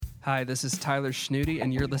Hi, this is Tyler Schnudi,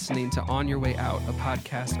 and you're listening to On Your Way Out, a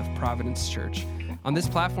podcast of Providence Church. On this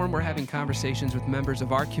platform, we're having conversations with members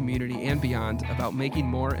of our community and beyond about making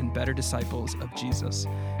more and better disciples of Jesus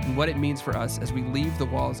and what it means for us as we leave the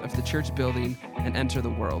walls of the church building and enter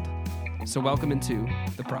the world. So welcome into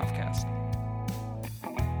the Provcast.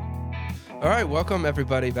 All right, welcome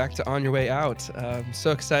everybody back to On Your Way Out. I'm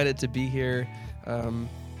so excited to be here.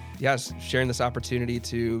 Sharing this opportunity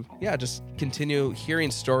to, just continue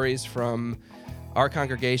hearing stories from our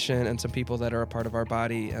congregation and some people that are a part of our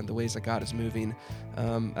body and the ways that God is moving.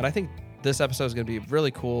 And I think this episode is going to be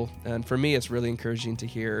really cool. And for me, it's really encouraging to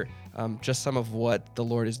hear just some of what the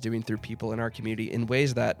Lord is doing through people in our community in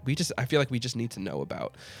ways that I feel like we just need to know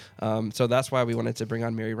about. So that's why we wanted to bring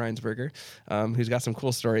on Mary Reinsberger, who's got some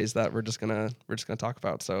cool stories that we're just gonna talk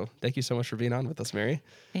about. So thank you so much for being on with us, Mary.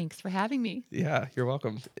 Thanks for having me. Yeah, you're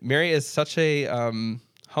welcome. Mary is such a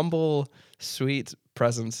humble, sweet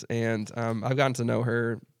presence, and I've gotten to know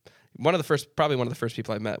her. Probably one of the first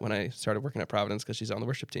people I met when I started working at Providence, because she's on the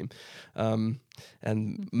worship team.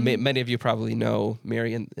 Many of you probably know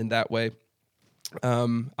Mary in that way. I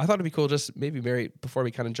thought it'd be cool, just maybe, Mary, before we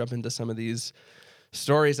kind of jump into some of these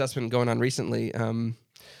stories that's been going on recently,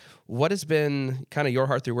 what has been kind of your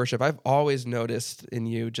heart through worship? I've always noticed in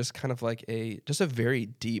you just kind of like a very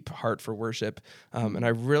deep heart for worship. And I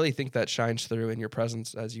really think that shines through in your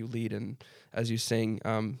presence as you lead and as you sing.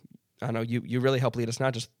 I know you really help lead us,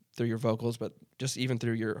 not just through your vocals, but just even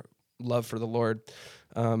through your love for the Lord.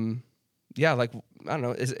 I don't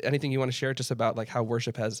know, is anything you want to share just about like how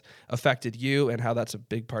worship has affected you and how that's a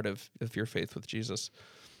big part of your faith with Jesus?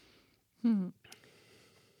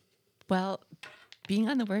 Well, being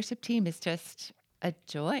on the worship team is just a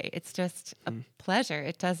joy. It's just a pleasure.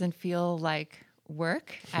 It doesn't feel like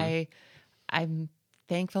work. I'm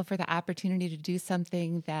thankful for the opportunity to do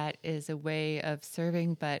something that is a way of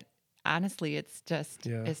serving, but honestly, it's just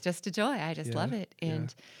a joy. I just love it.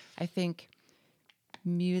 And I think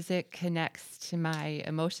music connects to my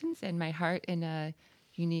emotions and my heart in a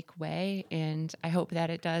unique way. And I hope that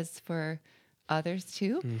it does for others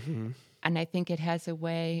too. Mm-hmm. And I think it has a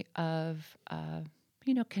way of,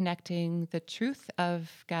 connecting the truth of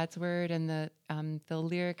God's word and the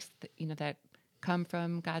lyrics that come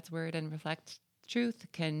from God's word and reflect truth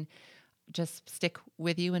can just stick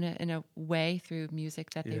with you in a way through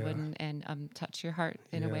music that they wouldn't, and touch your heart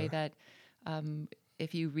in a way that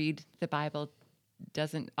if you read the Bible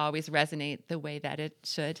doesn't always resonate the way that it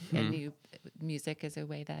should. And music is a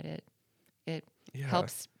way that it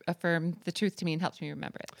helps affirm the truth to me and helps me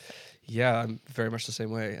remember it. Yeah, I'm very much the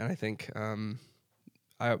same way. And I think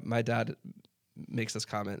my dad makes this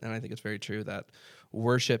comment, and I think it's very true, that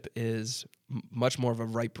worship is much more of a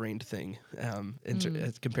right-brained thing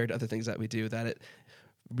compared to other things that we do.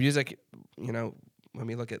 Music, when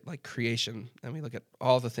we look at like creation and we look at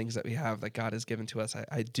all the things that we have that God has given to us,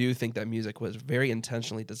 I do think that music was very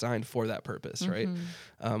intentionally designed for that purpose, right?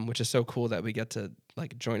 Which is so cool that we get to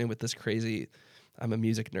like join in with this crazy. I'm a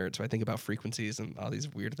music nerd, so I think about frequencies and all these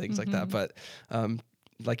weird things like that. But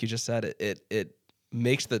like you just said, it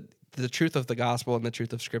makes the truth of the gospel and the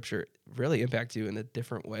truth of Scripture really impact you in a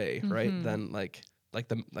different way, right? Than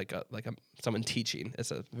someone teaching.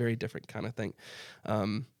 It's a very different kind of thing.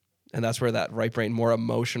 And that's where that right brain, more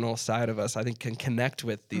emotional side of us, I think, can connect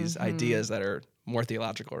with these ideas that are more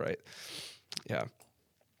theological, right? Yeah.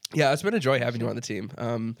 Yeah, it's been a joy having you on the team.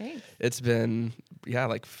 Thanks. It's been,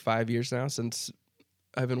 like 5 years now since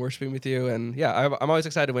I've been worshiping with you. And I'm always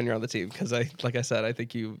excited when you're on the team because like I said, I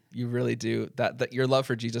think you really do that your love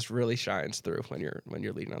for Jesus really shines through when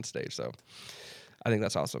you're leading on stage. So I think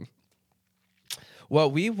that's awesome. Well,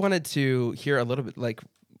 we wanted to hear a little bit,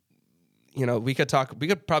 we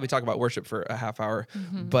could probably talk about worship for a half hour,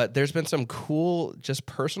 but there's been some cool, just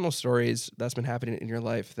personal stories that's been happening in your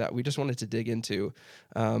life that we just wanted to dig into.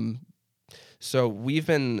 So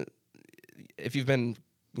if you've been,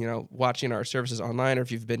 watching our services online, or if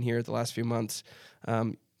you've been here the last few months,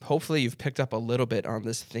 hopefully you've picked up a little bit on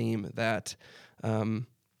this theme that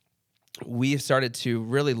we've started to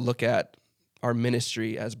really look at our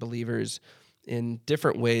ministry as believers in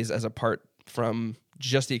different ways as apart from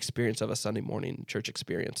just the experience of a Sunday morning church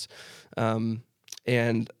experience.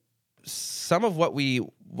 And some of what we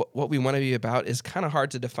want to be about is kind of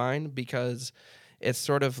hard to define because it's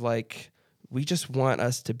sort of like we just want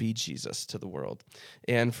us to be Jesus to the world.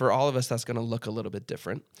 And for all of us, that's going to look a little bit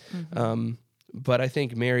different. But I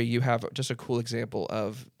think, Mary, you have just a cool example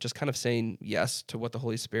of just kind of saying yes to what the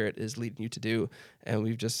Holy Spirit is leading you to do. And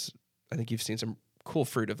I think you've seen some cool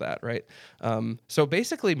fruit of that, right? So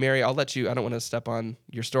basically, Mary, I'll let you, I don't want to step on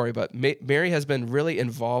your story, but Mary has been really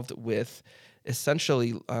involved with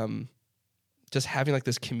essentially just having like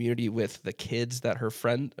this community with the kids that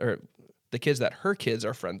the kids that her kids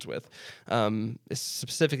are friends with,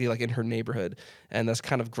 specifically like in her neighborhood. And that's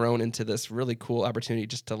kind of grown into this really cool opportunity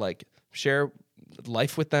just to like share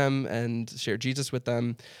life with them and share Jesus with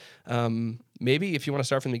them. Maybe if you want to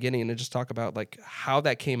start from the beginning and just talk about like how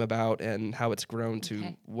that came about and how it's grown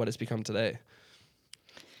to what it's become today.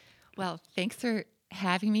 Well, thanks for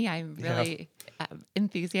having me. I'm really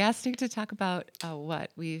enthusiastic to talk about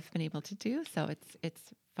what we've been able to do. So it's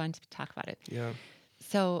fun to talk about it. Yeah.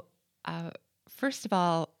 So first of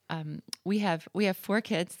all, we have 4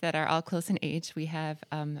 kids that are all close in age. We have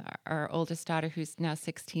our oldest daughter who's now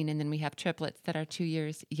 16, and then we have triplets that are 2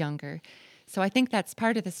 years younger. So I think that's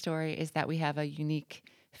part of the story, is that we have a unique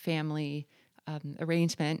family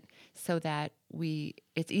arrangement, so that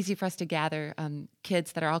it's easy for us to gather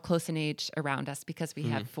kids that are all close in age around us, because we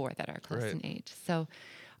have 4 that are close in age. So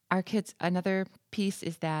our kids, another piece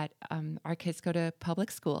is that our kids go to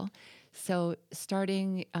public school. So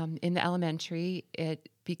starting in the elementary, it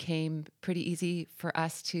became pretty easy for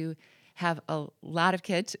us to have a lot of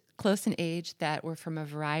kids close in age that were from a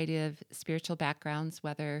variety of spiritual backgrounds,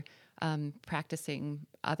 whether practicing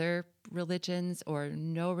other religions or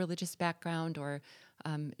no religious background, or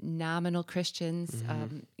nominal Christians,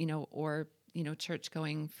 or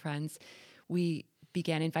church-going friends. We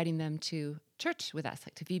began inviting them to church with us,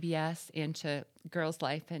 like to VBS and to Girls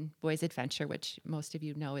Life and Boys Adventure, which most of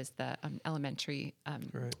you know is the elementary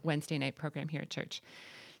Wednesday night program here at church.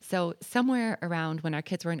 So somewhere around when our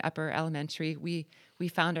kids were in upper elementary, we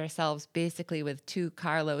found ourselves basically with 2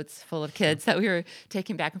 carloads full of kids that we were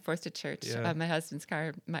taking back and forth to church. Yeah. My husband's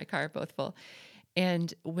car, my car, both full.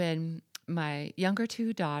 And when my younger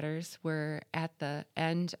 2 daughters were at the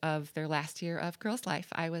end of their last year of Girls Life,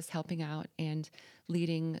 I was helping out and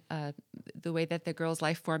leading the way that the Girls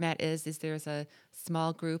Life format is there's a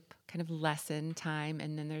small group kind of lesson time,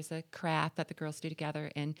 and then there's a craft that the girls do together.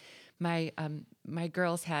 And my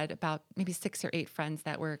girls had about maybe 6 or 8 friends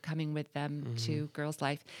that were coming with them to Girls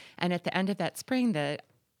Life. And at the end of that spring,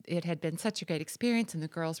 it had been such a great experience, and the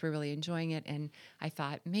girls were really enjoying it. And I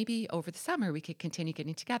thought maybe over the summer we could continue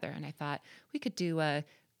getting together. And I thought we could do a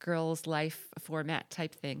Girls Life format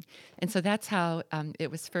type thing. And so that's how it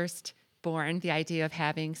was first born, the idea of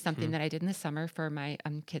having something that I did in the summer for my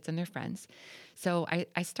kids and their friends. So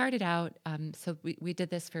I started out, so we did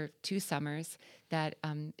this for 2 summers, that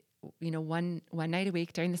one night a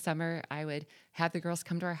week during the summer, I would have the girls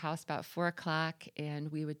come to our house about 4:00,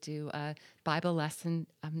 and we would do a Bible lesson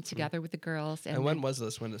together with the girls. And when was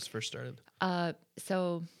this? When this first started?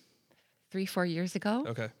 So 3-4 years ago.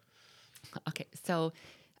 Okay. So,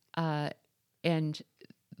 and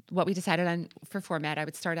what we decided on for format, I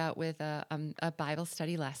would start out with a Bible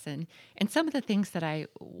study lesson. And some of the things that I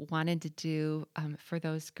wanted to do for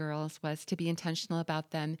those girls was to be intentional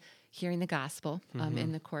about them hearing the gospel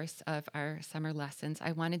in the course of our summer lessons.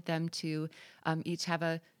 I wanted them to each have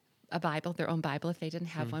a Bible, their own Bible. If they didn't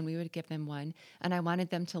have one, we would give them one. And I wanted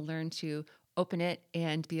them to learn to open it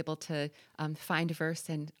and be able to find a verse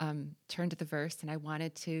and turn to the verse. And I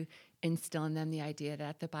wanted to instill in them the idea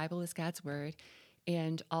that the Bible is God's word,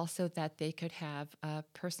 and also that they could have a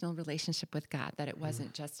personal relationship with God, that it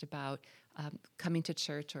wasn't just about coming to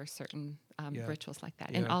church or certain rituals like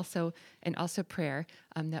that. And also prayer,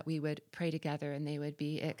 that we would pray together, and they would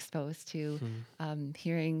be exposed to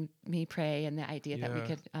hearing me pray, and the idea that we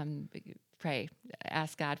could pray,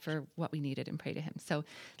 ask God for what we needed and pray to him. So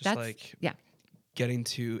just getting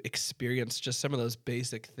to experience just some of those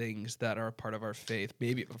basic things that are a part of our faith,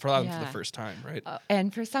 maybe for a lot of them for the first time, right?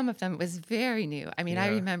 And for some of them, it was very new. I mean, I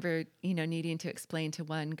remember, needing to explain to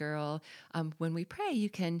one girl, when we pray, you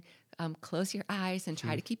can close your eyes and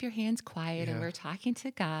try to keep your hands quiet, and we're talking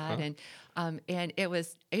to God. And it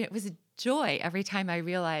was a joy every time I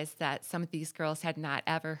realized that some of these girls had not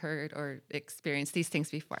ever heard or experienced these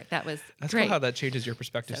things before. That's great. Cool how that changes your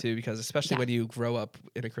perspective too, because especially when you grow up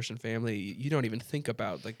in a Christian family, you don't even think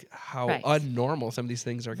about like how unnormal some of these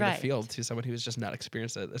things are going to feel to someone who has just not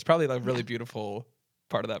experienced it. It's probably like really beautiful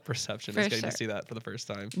part of that perception, is getting to see that for the first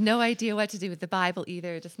time. No idea what to do with the Bible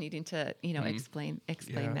either, just needing to, explain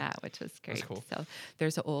that, which was great. That's cool. So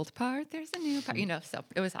there's an old part, there's a new part, so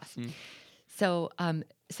it was awesome. So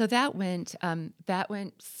that went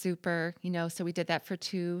super, so we did that for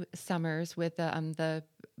 2 summers with the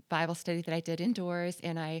Bible study that I did indoors,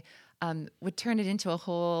 and I would turn it into a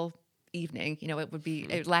whole evening. It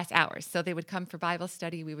would last hours. So they would come for Bible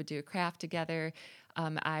study. We would do a craft together.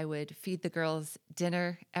 I would feed the girls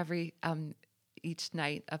dinner every each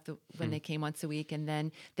night of the when they came once a week, and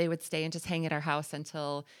then they would stay and just hang at our house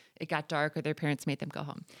until it got dark or their parents made them go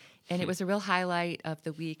home. And it was a real highlight of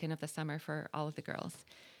the week and of the summer for all of the girls.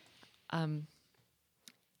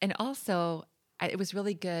 And also, it was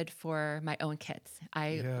really good for my own kids.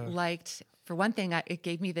 I liked, for one thing, it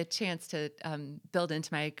gave me the chance to build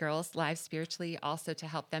into my girls' lives spiritually, also to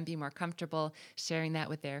help them be more comfortable sharing that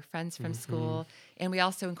with their friends from school. And we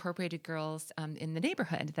also incorporated girls in the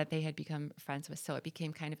neighborhood that they had become friends with. So it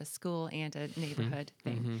became kind of a school and a neighborhood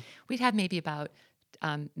thing. We'd have maybe about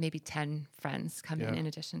maybe 10 friends come in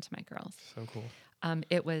addition to my girls. So cool.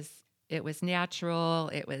 It was natural.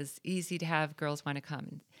 It was easy to have girls want to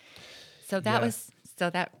come. So that was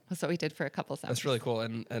what we did for a couple summers. That's really cool.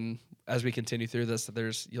 And as we continue through this,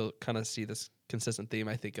 you'll kind of see this consistent theme,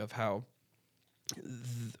 I think, of how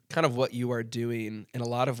kind of what you are doing in a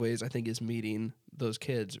lot of ways, I think, is meeting those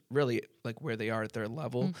kids really like where they are at their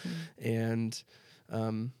level. And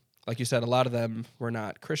like you said, a lot of them were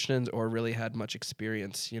not Christians or really had much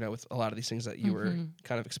experience, with a lot of these things that you were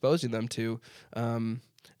kind of exposing them to. And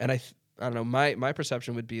I don't know, my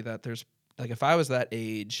perception would be that there's, like, if I was that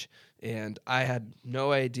age and I had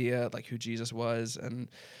no idea like who Jesus was, and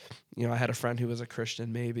I had a friend who was a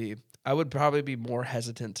Christian, maybe I would probably be more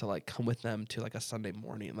hesitant to like come with them to like a Sunday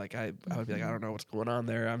morning. Like I would be like, I don't know what's going on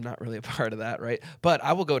there. I'm not really a part of that, right? But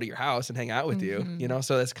I will go to your house and hang out with you.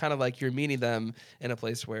 So it's kind of like you're meeting them in a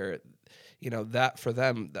place where that for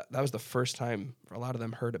them, that was the first time a lot of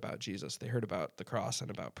them heard about Jesus. They heard about the cross and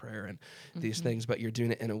about prayer and these things, but you're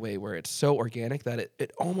doing it in a way where it's so organic that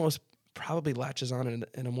it almost probably latches on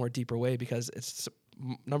in a more deeper way, because it's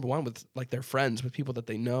number one with like their friends, with people that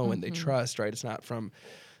they know and they trust, right? It's not from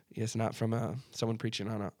someone preaching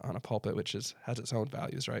on a pulpit, which has its own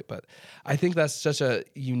values, right? But I think that's such a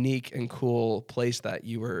unique and cool place that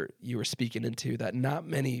you were speaking into, that not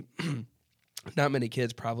many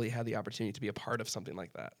kids probably had the opportunity to be a part of something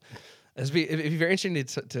like that. It'd be very interesting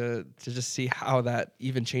to just see how that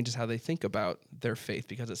even changes how they think about their faith,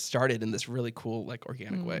 because it started in this really cool, like,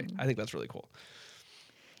 organic way. I think that's really cool.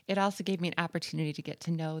 It also gave me an opportunity to get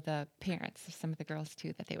to know the parents of some of the girls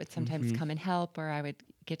too, that they would sometimes come and help, or I would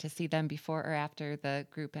get to see them before or after the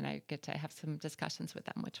group, and I get to have some discussions with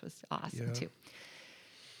them, which was awesome too.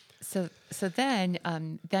 So then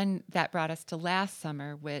that brought us to last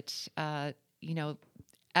summer, which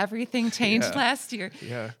everything changed last year.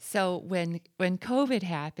 Yeah. So when COVID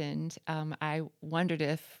happened, I wondered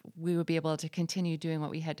if we would be able to continue doing what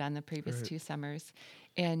we had done the previous 2 summers.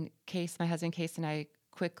 And my husband Case, and I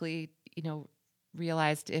quickly,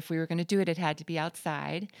 realized if we were going to do it, it had to be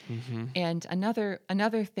outside. And another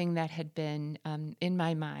thing that had been in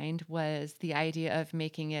my mind was the idea of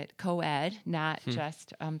making it co-ed, not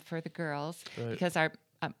just for the girls, because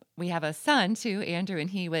we have a son too, Andrew, and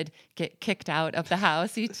he would get kicked out of the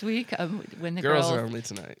house each week when the girls are only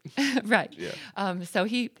tonight. Right. Yeah. So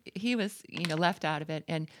he was left out of it,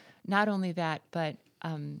 and not only that, but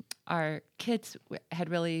our kids had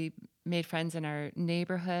really made friends in our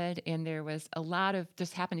neighborhood, and there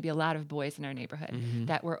happened to be a lot of boys in our neighborhood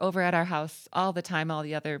that were over at our house all the time, all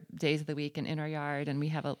the other days of the week, and in our yard. And we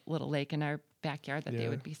have a little lake in our backyard that they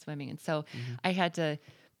would be swimming in. So I had to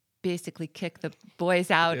basically kick the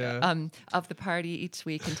boys out of the party each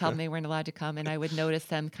week and tell them they weren't allowed to come. And I would notice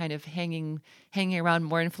them kind of hanging around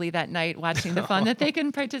mournfully that night, watching the fun that they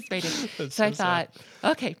couldn't participate in. So I thought,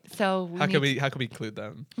 okay, so how can we include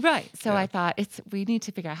them? Right. So I thought we need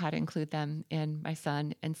to figure out how to include them and my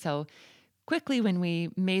son. And so quickly, when we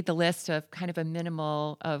made the list of kind of a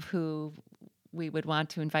minimal of who we would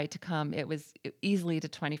want to invite to come, it was easily to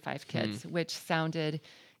 25 kids, which sounded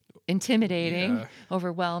intimidating,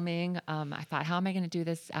 overwhelming. I thought, how am I going to do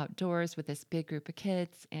this outdoors with this big group of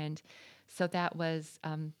kids? And so that was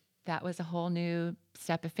a whole new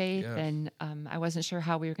step of faith, and I wasn't sure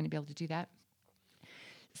how we were going to be able to do that.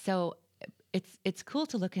 So it's cool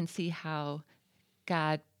to look and see how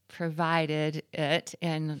God provided it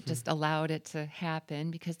and just allowed it to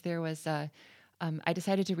happen, because there was I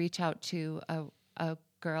decided to reach out to a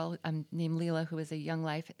girl named Leela, who is a Young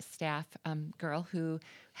Life staff girl who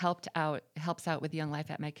helps out with Young Life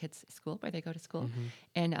at my kids' school, where they go to school.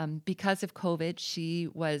 And because of COVID, she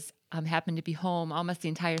was happened to be home almost the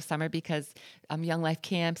entire summer, because Young Life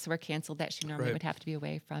camps were canceled that she normally would have to be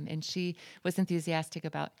away from. And she was enthusiastic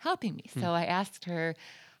about helping me. So I asked her,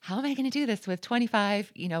 how am I going to do this with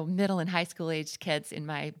 25, middle and high school aged kids in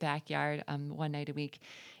my backyard one night a week?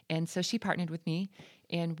 And so she partnered with me,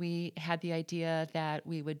 and we had the idea that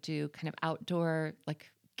we would do kind of outdoor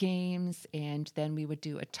like games, and then we would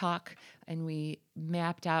do a talk, and we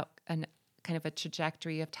mapped out kind of a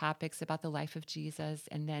trajectory of topics about the life of Jesus.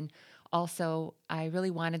 And then also, I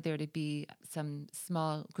really wanted there to be some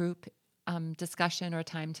small group discussion or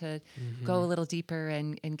time to go a little deeper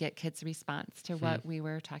and get kids' response to what we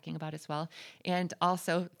were talking about as well. And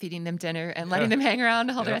also feeding them dinner and letting them hang around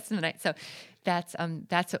all the rest of the night. So that's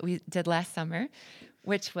what we did last summer,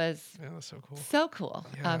 which was so cool. So cool.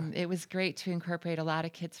 Yeah. It was great to incorporate a lot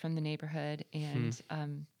of kids from the neighborhood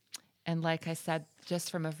and like I said, just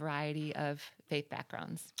from a variety of faith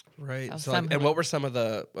backgrounds. Right. So like, and what were some of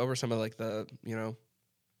like the,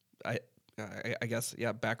 I guess,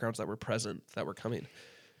 backgrounds that were present that were coming?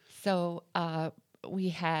 So we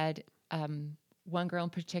had one girl in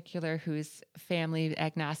particular whose family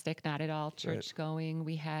agnostic, not at all church going.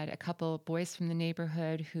 We had a couple boys from the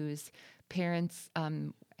neighborhood whose parents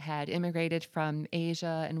had immigrated from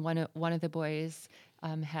Asia, and one of the boys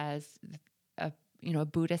has a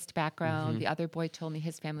Buddhist background. The other boy told me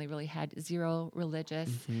his family really had zero religious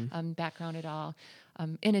background at all.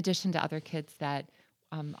 In addition to other kids that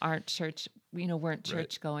aren't church, weren't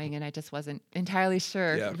church going, and I just wasn't entirely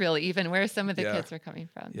sure really even where some of the kids were coming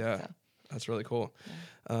from. Yeah, so. That's really cool.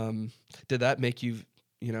 Yeah. Did that make you,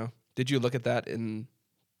 did you look at that and,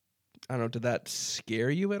 I don't know, did that scare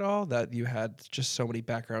you at all that you had just so many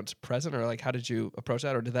backgrounds present, or like how did you approach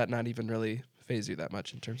that, or did that not even really phase you that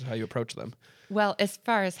much in terms of how you approach them? Well, as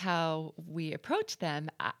far as how we approach them,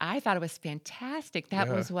 I thought it was fantastic. That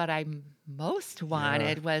was what I most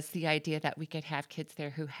wanted, was the idea that we could have kids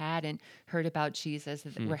there who hadn't heard about Jesus.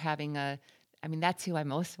 We're having that's who I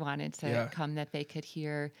most wanted to come, that they could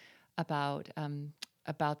hear about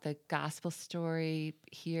the gospel story,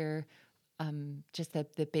 hear just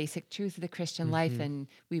the basic truths of the Christian life, and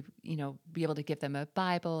we, be able to give them a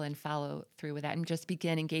Bible and follow through with that, and just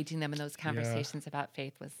begin engaging them in those conversations about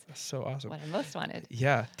faith was so awesome. What I most wanted.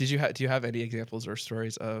 Yeah. Do you have any examples or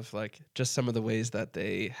stories of like just some of the ways that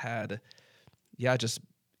they had, just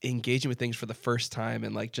engaging with things for the first time,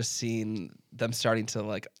 and like just seeing them starting to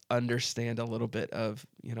like understand a little bit of,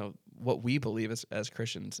 what we believe as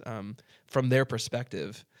Christians from their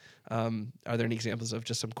perspective? Are there any examples of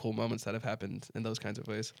just some cool moments that have happened in those kinds of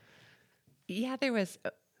ways? Yeah, there was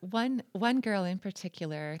one girl in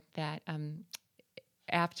particular that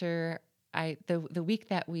after the week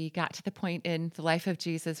that we got to the point in the life of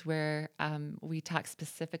Jesus where we talked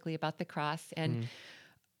specifically about the cross, and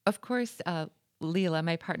of course Leela,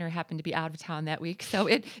 my partner, happened to be out of town that week, so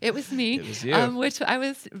it was me. It was you. Which I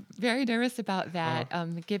was very nervous about that.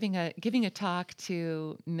 Giving a talk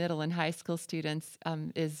to middle and high school students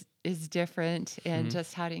is different, and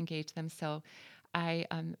just how to engage them. So I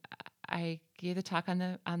gave the talk on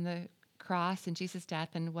the cross and Jesus' death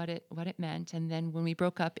and what it meant. And then when we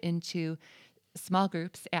broke up into small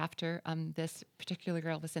groups after, this particular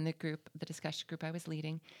girl was in the discussion group I was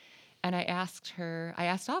leading. And I asked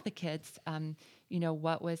all the kids,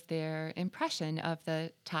 what was their impression of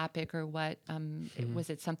the topic, or what, was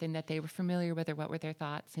it something that they were familiar with, or what were their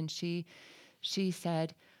thoughts? And she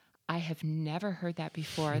said, I have never heard that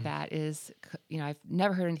before. That is, I've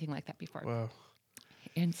never heard anything like that before. Wow.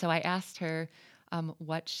 And so I asked her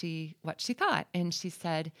what she thought. And she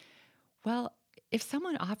said, well, if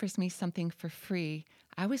someone offers me something for free,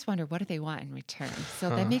 I always wonder, what do they want in return? So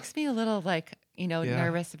that makes me a little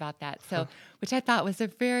nervous about that. So, which I thought was a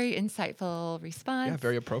very insightful response. Yeah,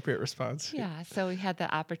 very appropriate response. Yeah. So we had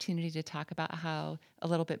the opportunity to talk about how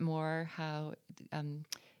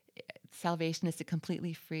salvation is a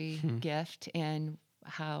completely free gift, and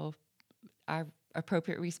how our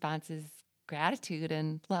appropriate response is gratitude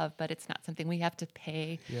and love, but it's not something we have to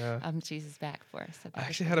pay Jesus back for. So I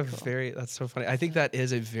actually had that's so funny. I think that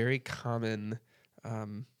is a very common,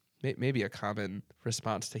 maybe a common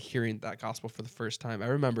response to hearing that gospel for the first time. I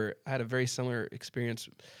remember I had a very similar experience.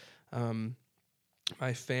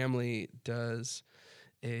 My family does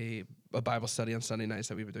a Bible study on Sunday nights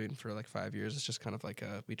that we've been doing for like 5 years. It's just kind of like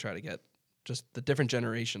we try to get just the different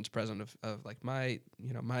generations present of like my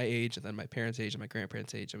age, and then my parents' age and my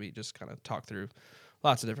grandparents' age, and we just kind of talk through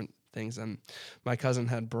lots of different things. And my cousin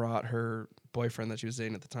had brought her boyfriend that she was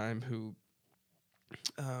dating at the time, who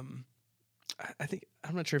I think,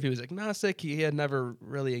 I'm not sure if he was agnostic. He had never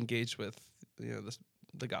really engaged with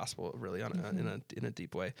the gospel really in a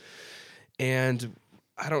deep way, and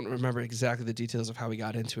I don't remember exactly the details of how we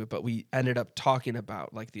got into it, but we ended up talking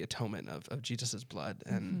about like the atonement of Jesus's blood,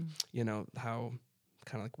 and how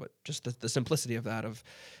kind of like what just the simplicity of that, of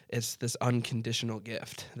it's this unconditional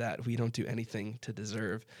gift that we don't do anything to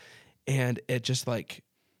deserve. And it just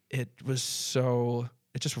it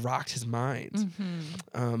just rocked his mind,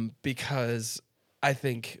 because I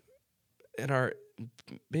think in our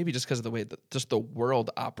maybe just because of the way that just the world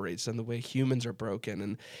operates and the way humans are broken,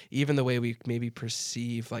 and even the way we maybe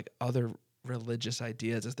perceive like other religious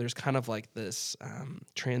ideas, is there's kind of like this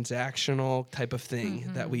transactional type of thing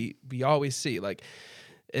that we always see. Like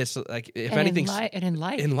it's like if anything in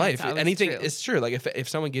life, that's anything true. is true. Like if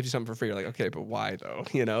someone gives you something for free, you're like, okay, but why though?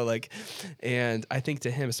 You know, like, and I think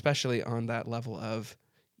to him, especially on that level of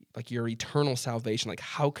like your eternal salvation, like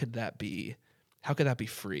how could that be? How could that be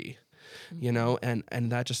free? You know, and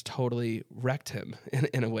that just totally wrecked him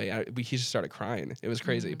in a way. He just started crying. It was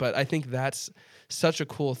crazy. But I think that's such a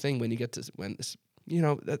cool thing when you get to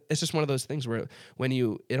it's just one of those things where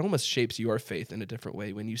it almost shapes your faith in a different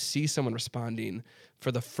way when you see someone responding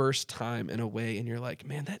for the first time in a way, and you're like,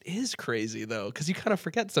 man, that is crazy though, because you kind of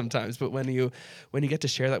forget sometimes. But when you get to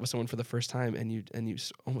share that with someone for the first time, and you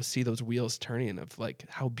almost see those wheels turning of like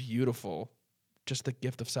how beautiful just the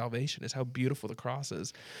gift of salvation is, how beautiful the cross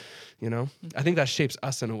is, you know. I think that shapes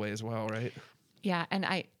us in a way as well, right? Yeah, and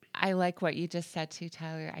I like what you just said too,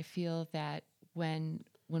 Tyler. I feel that when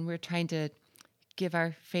we're trying to give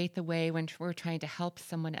our faith away, when we're trying to help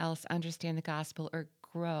someone else understand the gospel or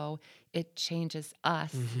grow, it changes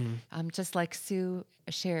us. Just like Sue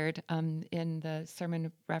shared in the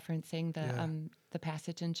sermon referencing the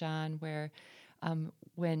passage in John where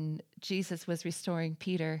when Jesus was restoring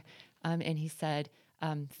Peter and he said,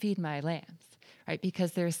 feed my lambs, right?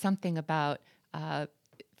 Because there's something about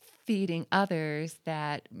feeding others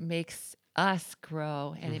that makes us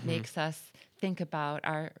grow, and it makes us think about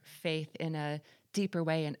our faith in a deeper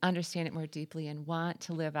way and understand it more deeply and want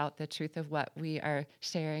to live out the truth of what we are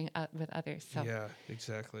sharing with others. So yeah,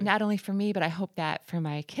 exactly. not only for me, but I hope that for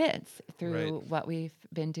my kids through what we've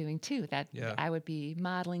been doing too, that I would be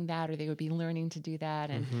modeling that, or they would be learning to do that,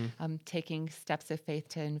 and taking steps of faith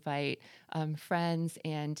to invite friends,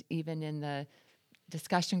 and even in the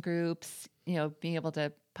discussion groups, being able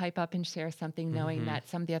to pipe up and share something, knowing that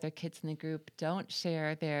some of the other kids in the group don't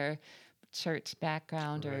share their church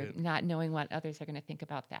background or not knowing what others are going to think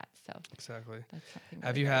about that. So exactly. That's something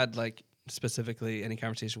Have you had like specifically any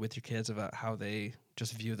conversation with your kids about how they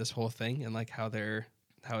just view this whole thing, and like how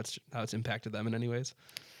it's impacted them in any ways?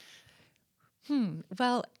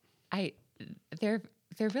 Well, they're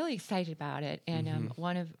really excited about it, and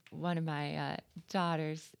one of my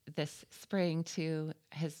daughters this spring too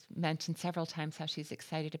has mentioned several times how she's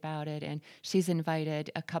excited about it, and she's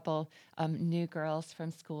invited a couple new girls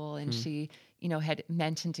from school, and she had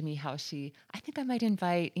mentioned to me how I think I might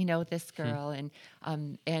invite this girl,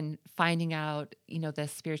 and finding out the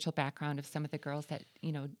spiritual background of some of the girls that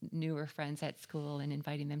knew her friends at school, and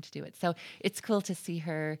inviting them to do it. So it's cool to see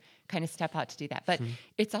her kind of step out to do that. But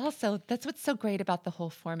it's also, that's what's so great about the whole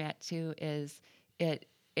format too, is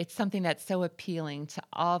it's something that's so appealing to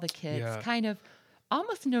all the kids, kind of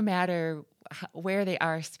almost no matter where they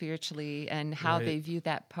are spiritually and how they view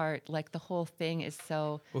that part. Like the whole thing is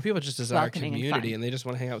so people just desire community, and they just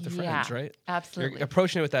want to hang out with their friends, right? Absolutely. You're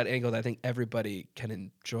approaching it with that angle that I think everybody can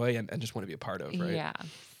enjoy and just want to be a part of, right? Yeah.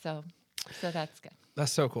 So that's good.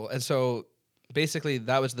 That's so cool. And so basically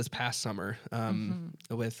that was this past summer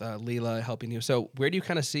with Leela helping you. So where do you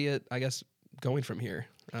kind of see it, I guess, going from here?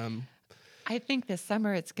 I think this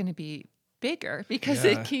summer it's going to be bigger because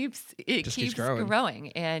it keeps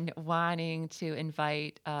growing and wanting to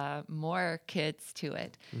invite more kids to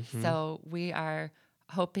it. So we are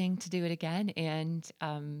hoping to do it again, and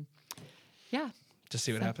just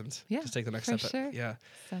see what happens. Yeah, just take the next for step. Sure. Yeah.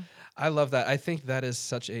 So I love that. I think that is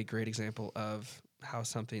such a great example of how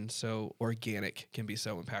something so organic can be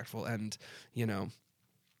so impactful. And,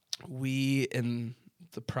 we, in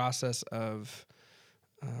the process of,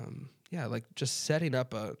 like just setting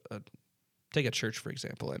up take a church, for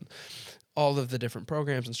example, and all of the different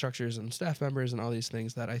programs and structures and staff members and all these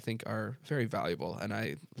things that I think are very valuable. And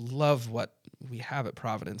I love what we have at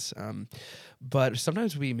Providence. But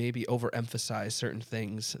sometimes we maybe overemphasize certain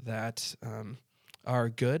things that are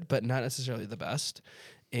good, but not necessarily the best.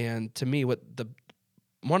 And to me,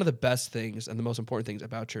 one of the best things and the most important things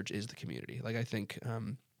about church is the community. Like I think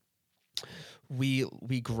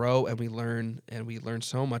we grow and we learn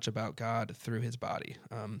so much about God through His body.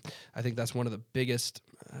 I think that's one of the biggest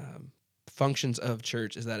functions of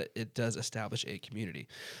church, is that it does establish a community.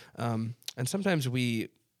 And sometimes we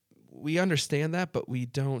understand that, but we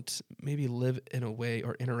don't maybe live in a way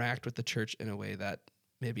or interact with the church in a way that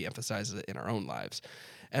maybe emphasizes it in our own lives.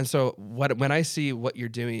 And so when I see what you're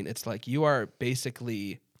doing, it's like you are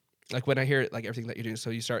basically like when I hear like everything that you're doing, so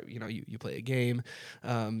you start, you play a game,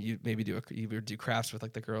 you maybe do crafts with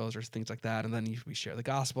like the girls or things like that, and then we share the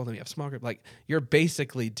gospel, and then we have small group. Like you're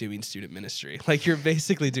basically doing student ministry, like you're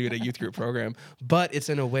basically doing a youth group program, but it's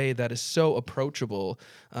in a way that is so approachable.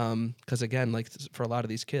 Because again, like for a lot of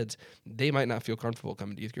these kids, they might not feel comfortable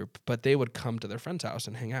coming to youth group, but they would come to their friend's house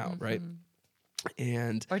and hang out, right?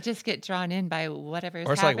 And or just get drawn in by whatever is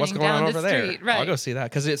or it's happening like, what's going down on the over there? street. Right. I'll go see that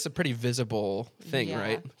because it's a pretty visible thing, Yeah.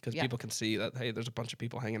 right? Because Yeah. people can see that, hey, there's a bunch of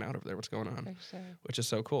people hanging out over there. What's going on? For sure. Which is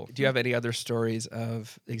so cool. Do you have any other stories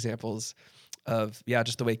of examples of,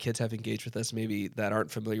 just the way kids have engaged with this, maybe that aren't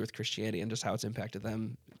familiar with Christianity and just how it's impacted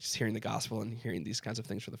them, just hearing the gospel and hearing these kinds of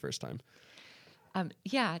things for the first time?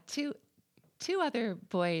 Yeah, two other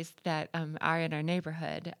boys that are in our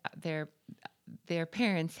neighborhood. Their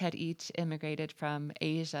parents had each immigrated from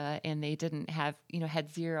Asia, and they didn't have,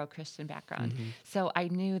 had zero Christian background. So I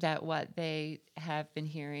knew that what they had been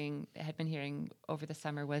hearing over the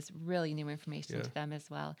summer was really new information to them as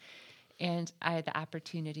well. And I had the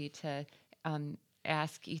opportunity to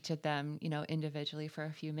ask each of them, individually for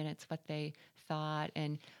a few minutes what they thought,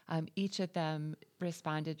 and each of them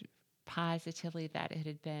responded positively that it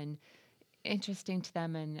had been interesting to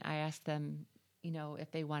them, and I asked them, if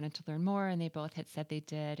they wanted to learn more, and they both had said they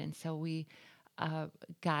did. And so we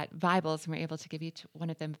got Bibles, and were able to give each one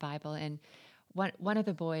of them a Bible. And one of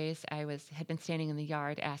the boys, had been standing in the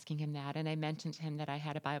yard asking him that, and I mentioned to him that I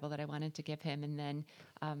had a Bible that I wanted to give him, and then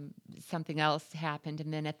something else happened.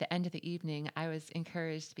 And then at the end of the evening, I was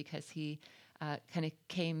encouraged because he kind of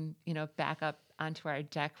came, back up onto our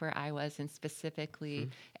deck where I was, and specifically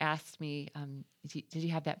asked me, "Did you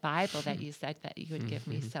have that Bible that you said that you would give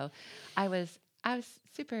me?" So I was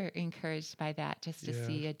super encouraged by that, just to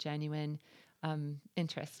see a genuine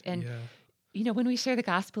interest. And when we share the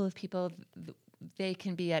gospel with people, they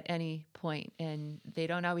can be at any point, and they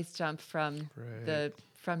don't always jump from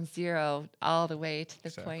zero all the way to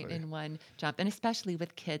the point in one jump. And especially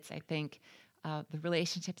with kids, I think the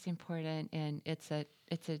relationship's important, and it's a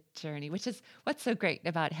journey, which is what's so great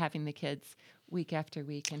about having the kids week after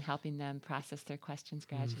week and helping them process their questions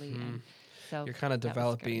gradually. And so you're kind of that was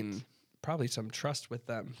developing great. probably some trust with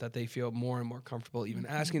them, that they feel more and more comfortable even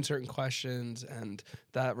asking certain questions, and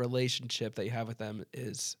that relationship that you have with them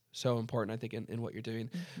is so important, I think, in what you're doing,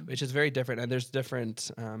 which is very different. And there's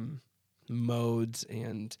different modes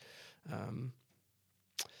and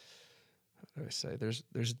how do I say, there's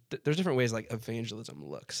different ways like evangelism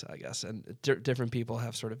looks, I guess, and different people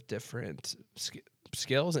have sort of different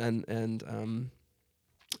skills and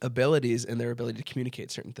abilities in their ability to communicate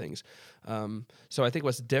certain things. So I think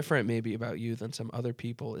what's different maybe about you than some other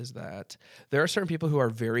people is that there are certain people who are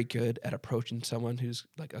very good at approaching someone who's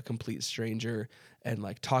like a complete stranger and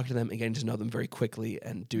like talking to them and getting to know them very quickly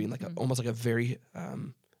and doing like almost like a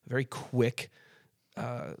very quick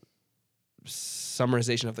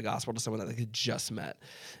summarization of the gospel to someone that they had just met.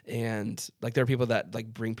 And like there are people that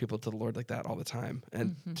like bring people to the Lord like that all the time,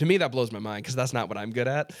 and to me that blows my mind because that's not what I'm good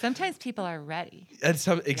at. Sometimes people are ready, and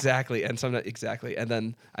some exactly and some not exactly. And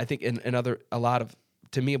then I think in other, a lot of,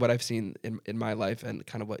 to me, what I've seen in my life and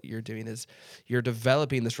kind of what you're doing is you're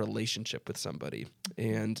developing this relationship with somebody,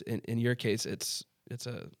 and in your case it's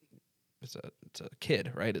a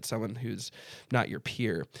kid, right? It's someone who's not your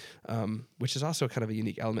peer, which is also kind of a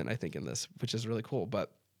unique element, I think, in this, which is really cool.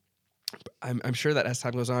 But I'm sure that as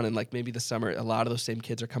time goes on, and like maybe this summer, a lot of those same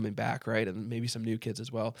kids are coming back, right? And maybe some new kids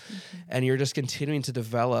as well. And you're just continuing to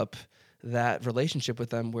develop that relationship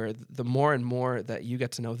with them, where the more and more that you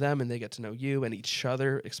get to know them and they get to know you and each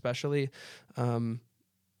other, especially,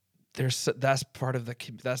 that's part of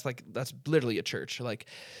that's literally a church, like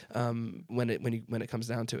when it comes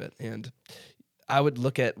down to it. And I would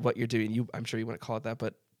look at what you're doing, I'm sure you wouldn't call it that,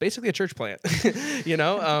 but basically a church plant,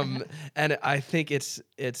 and I think it's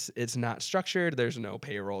not structured. There's no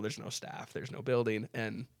payroll, there's no staff, there's no building,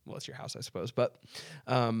 and well, it's your house, I suppose, but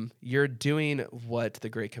you're doing what the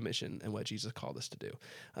Great Commission and what Jesus called us to do.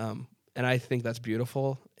 And I think that's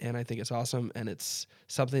beautiful, and I think it's awesome, and it's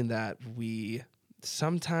something that we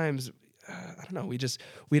sometimes, I don't know,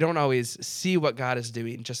 we don't always see what God is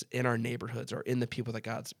doing just in our neighborhoods or in the people that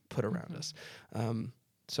God's put around us.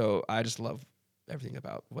 So I just love everything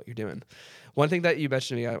about what you're doing. One thing that you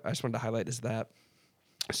mentioned to me, I just wanted to highlight is that,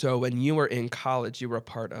 so when you were in college, you were a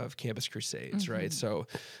part of Campus Crusades, right? So,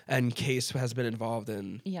 and Case has been involved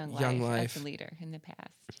in Young Life as a leader in the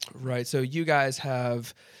past. Right. So you guys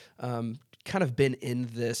have kind of been in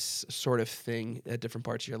this sort of thing at different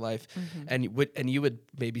parts of your life, and you would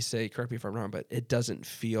maybe say, correct me if I'm wrong, but it doesn't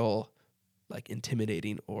feel like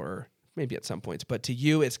intimidating, or maybe at some points, but to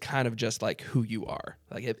you it's kind of just like who you are.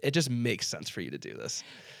 Like it just makes sense for you to do this.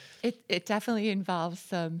 It definitely involves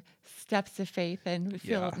some steps of faith, and we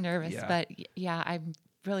feel Yeah, nervous. yeah. But yeah, I'm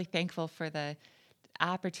really thankful for the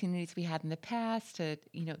opportunities we had in the past to,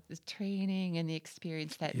 the training and the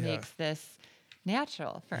experience that Yeah. makes this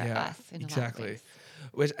natural for Yeah, us in a lot of exactly.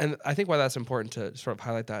 ways. And I think why that's important to sort of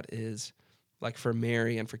highlight that is, like, for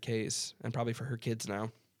Mary and for Case and probably for her kids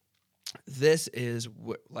now, this is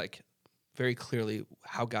very clearly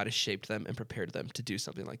how God has shaped them and prepared them to do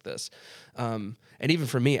something like this. And even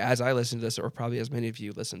for me, as I listen to this, or probably as many of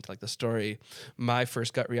you listen to, like, the story, my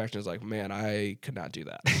first gut reaction is like, man, I could not do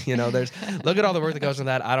that. Look at all the work that goes into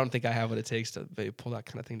that. I don't think I have what it takes to maybe pull that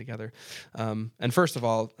kind of thing together. And first of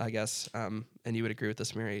all, I guess, and you would agree with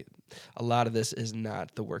this, Mary, a lot of this is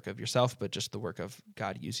not the work of yourself, but just the work of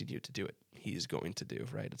God using you to do it. He's going to do,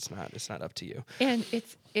 right? It's not up to you. And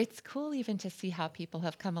it's cool even to see how people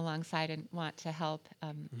have come alongside and want to help.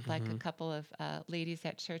 Like a couple of ladies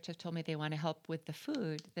at church have told me they want to help with the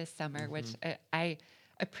food this summer, which I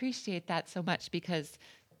appreciate that so much, because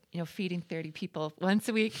feeding 30 people once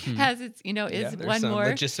a week has its is there's one some more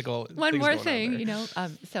logistical one things more going on thing. there.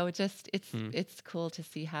 So it's cool to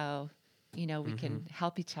see how we can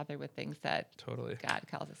help each other with things that Totally. God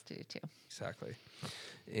calls us to do too. Exactly.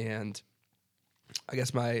 And I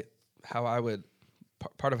guess part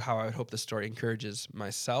of how I would hope this story encourages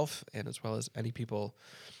myself, and as well as any people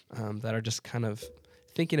that are just kind of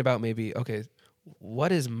thinking about maybe, okay, where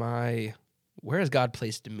has God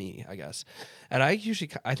placed me, I guess. And I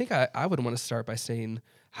think I would want to start by saying,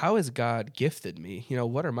 how has God gifted me?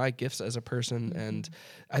 What are my gifts as a person? And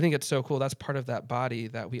I think it's so cool. That's part of that body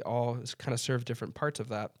that we all kind of serve different parts of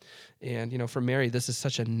that. And, for Mary, this is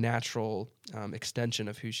such a natural extension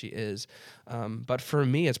of who she is. But for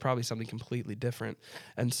me, it's probably something completely different.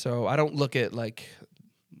 And so I don't look at, like,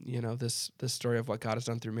 this story of what God has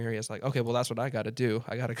done through Mary as like, okay, well, that's what I got to do.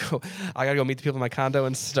 I got to go meet the people in my condo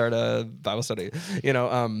and start a Bible study.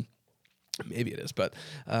 Maybe it is, but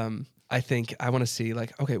I think I want to see,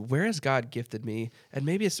 like, okay, where has God gifted me? And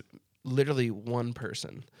maybe it's literally one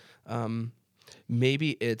person.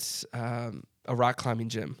 Maybe it's a rock climbing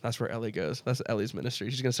gym. That's where Ellie goes. That's Ellie's ministry.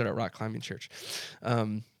 She's going to start a rock climbing church.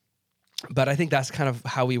 But I think that's kind of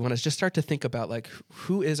how we want to just start to think about, like,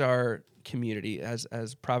 who is our community as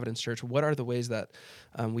Providence Church? What are the ways that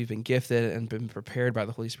we've been gifted and been prepared by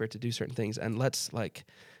the Holy Spirit to do certain things? And let's, like,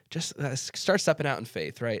 just start stepping out in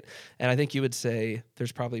faith, right? And I think you would say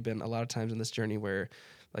there's probably been a lot of times in this journey where,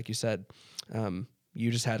 like you said,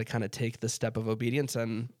 you just had to kind of take the step of obedience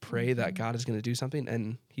and pray that God is going to do something.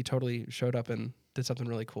 And he totally showed up and did something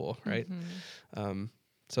really cool, right?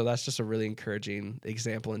 So that's just a really encouraging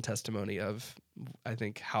example and testimony of, I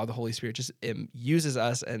think, how the Holy Spirit just uses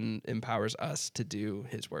us and empowers us to do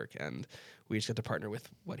his work. And we just get to partner with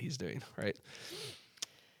what he's doing, right?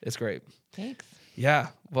 It's great. Thanks. Yeah.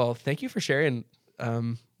 Well, thank you for sharing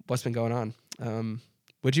what's been going on.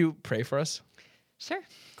 Would you pray for us? Sure.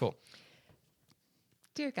 Cool.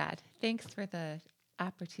 Dear God, thanks for the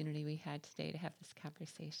opportunity we had today to have this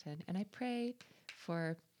conversation. And I pray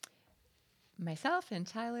for myself and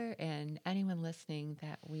Tyler and anyone listening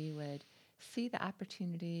that we would see the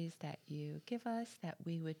opportunities that you give us, that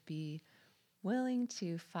we would be willing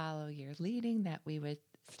to follow your leading, that we would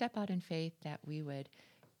step out in faith, that we would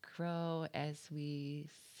grow as we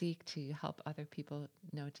seek to help other people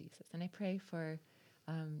know Jesus. And I pray for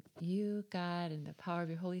you, God, and the power of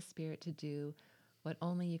your Holy Spirit to do what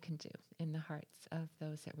only you can do in the hearts of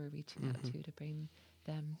those that we're reaching out to bring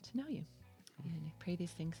them to know you. And I pray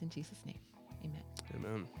these things in Jesus' name. Amen.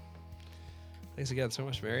 Amen. Thanks again so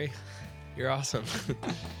much, Mary. You're awesome.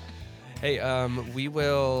 Hey, we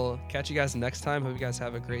will catch you guys next time. Hope you guys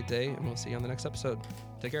have a great day, and we'll see you on the next episode.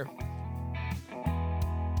 Take care.